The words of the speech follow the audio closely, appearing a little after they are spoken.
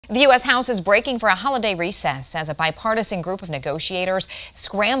The U.S. House is breaking for a holiday recess as a bipartisan group of negotiators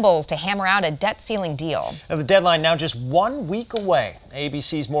scrambles to hammer out a debt ceiling deal. Now the deadline now just 1 week away.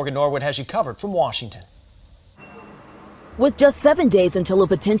 ABC's Morgan Norwood has you covered from Washington. With just 7 days until a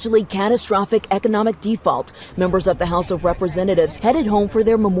potentially catastrophic economic default, members of the House of Representatives headed home for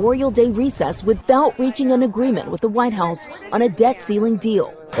their Memorial Day recess without reaching an agreement with the White House on a debt ceiling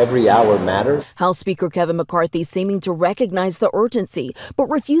deal. Every hour matters. House Speaker Kevin McCarthy seeming to recognize the urgency, but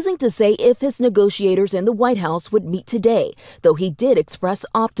refusing to say if his negotiators in the White House would meet today, though he did express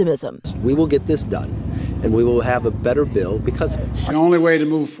optimism. We will get this done, and we will have a better bill because of it. The only way to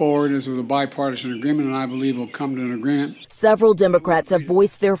move forward is with a bipartisan agreement, and I believe we'll come to an agreement. Several Democrats have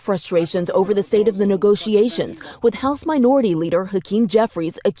voiced their frustrations over the state of the negotiations, with House Minority Leader Hakeem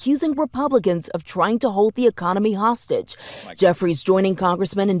Jeffries accusing Republicans of trying to hold the economy hostage. Jeffries joining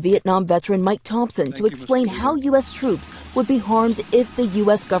Congressman and Vietnam veteran Mike Thompson to explain how U.S. troops would be harmed if the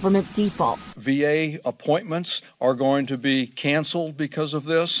U.S. government defaults. VA appointments are going to be canceled because of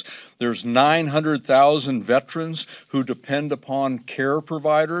this. There's 900,000 veterans who depend upon care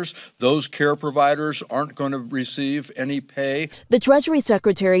providers. Those care providers aren't going to receive any pay. The Treasury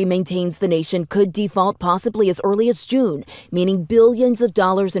Secretary maintains the nation could default possibly as early as June, meaning billions of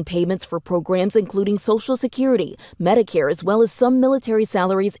dollars in payments for programs including Social Security, Medicare, as well as some military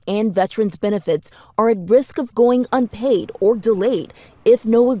salaries and veterans benefits are at risk of going unpaid or delayed if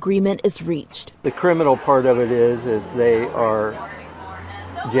no agreement is reached. The criminal part of it is they are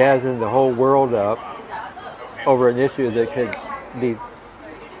jazzing the whole world up over an issue that could be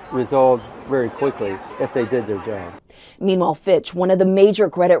resolved very quickly if they did their job. Meanwhile, Fitch, one of the major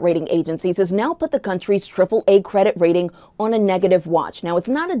credit rating agencies, has now put the country's AAA credit rating on a negative watch. Now, it's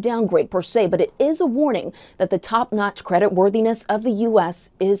not a downgrade per se, but it is a warning that the top-notch credit worthiness of the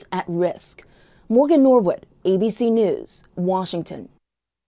U.S. is at risk. Morgan Norwood, ABC News, Washington.